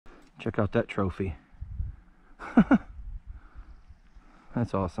Check out that trophy.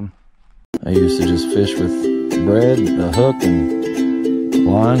 That's awesome. I used to just fish with bread, a hook, and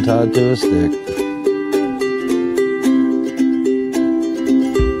line tied to a stick.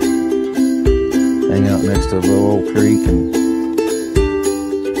 Hang out next to a little old creek and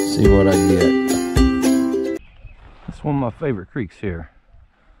see what I get. That's one of my favorite creeks here.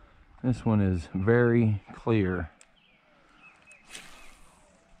 This one is very clear.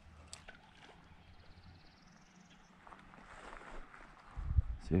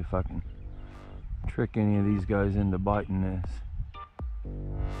 See if I can trick any of these guys into biting this.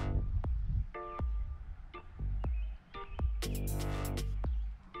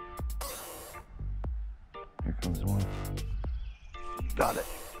 Here comes one. Got it.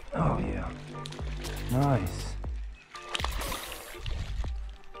 Oh yeah. Nice.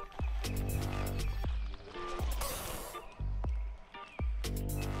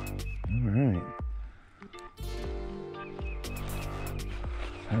 Alright.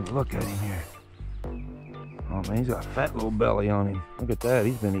 Have a look at him here. Oh man, he's got a fat little belly on him. Look at that,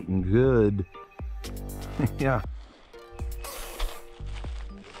 he's been eating good. Yeah.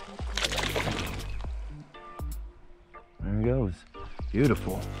 There he goes.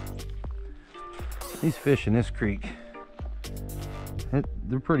 Beautiful. These fish in this creek,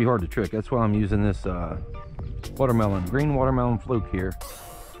 they're pretty hard to trick. That's why I'm using this green watermelon fluke here.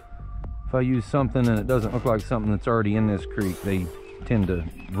 If I use something and it doesn't look like something that's already in this creek, they tend to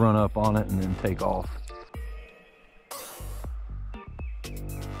run up on it and then take off.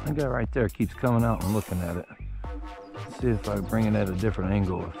 That guy right there keeps coming out and looking at it. Let's see if I bring it at a different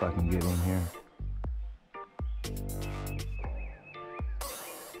angle, if I can get him here.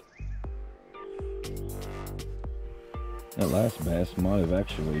 That last bass might have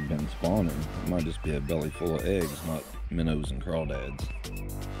actually been spawning. It might just be a belly full of eggs, not minnows and crawdads.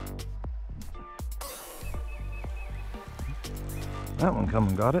 That one come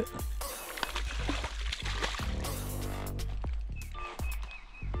and got it.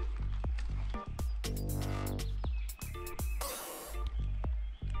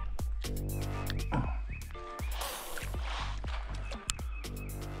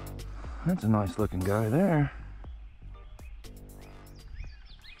 That's a nice looking guy there.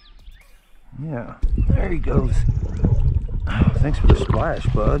 Yeah, there he goes. Oh, thanks for the splash,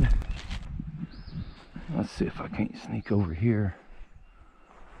 bud. Let's see if I can't sneak over here.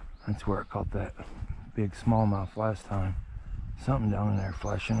 That's where I caught that big smallmouth last time. Something down in there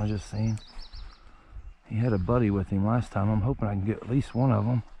flashing, I just seen. He had a buddy with him last time. I'm hoping I can get at least one of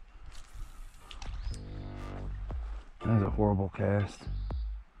them. That was a horrible cast.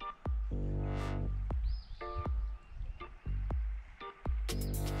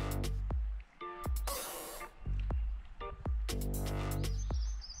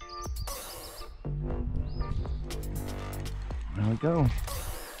 There we go.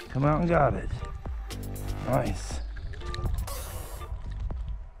 Come out and got it. Nice.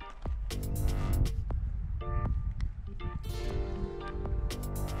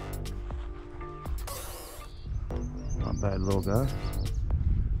 Not bad little guy.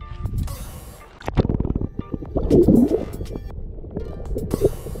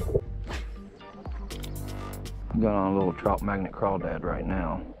 Got on a little trout magnet crawdad right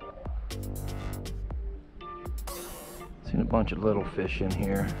now. Seen a bunch of little fish in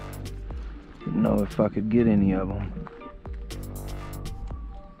here. Didn't know if I could get any of them.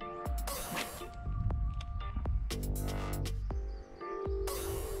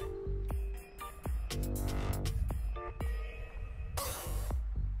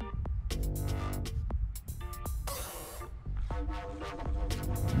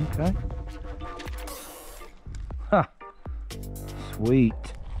 Okay. Ha! Sweet.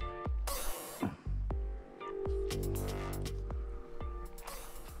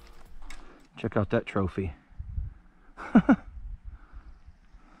 Check out that trophy.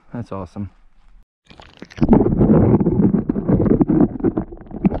 That's awesome.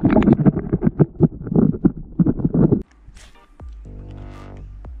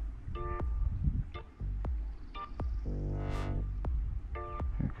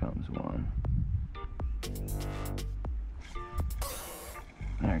 Here comes one.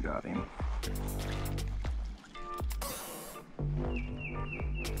 There, got him.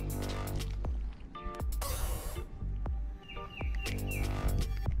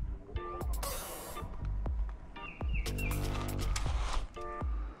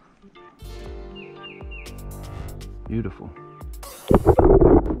 Beautiful.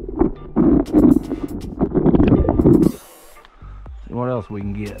 See what else we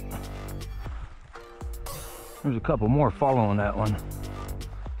can get. There's a couple more following that one.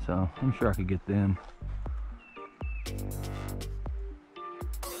 So I'm sure I could get them.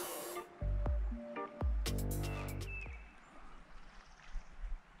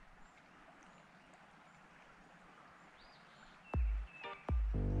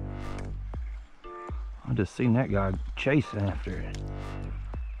 I just seen that guy chasing after it.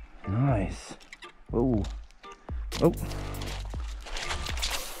 Nice. Whoa. Oh.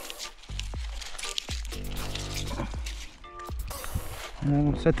 I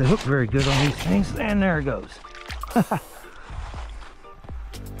don't set the hook very good on these things. And there it goes.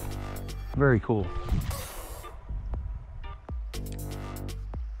 Very cool.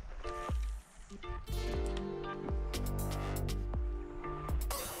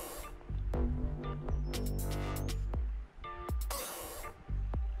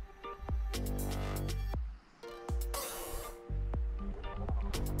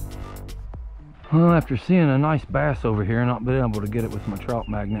 Well, after seeing a nice bass over here and not being able to get it with my trout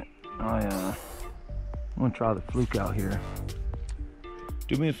magnet, I'm gonna try the Fluke out here.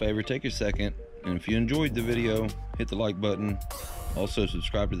 Do me a favor, take a second, and if you enjoyed the video, hit the like button. Also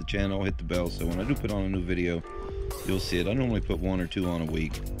subscribe to the channel, hit the bell, so when I do put on a new video, you'll see it. I normally put 1 or 2 on a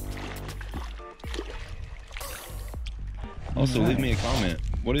week. Also, leave me a comment.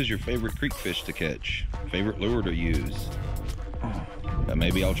 What is your favorite creek fish to catch? Favorite lure to use?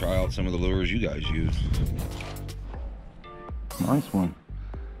 Maybe I'll try out some of the lures you guys use. Nice one.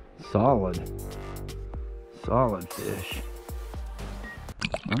 Solid. Solid fish.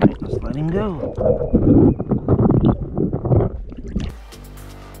 Alright, let's let him go.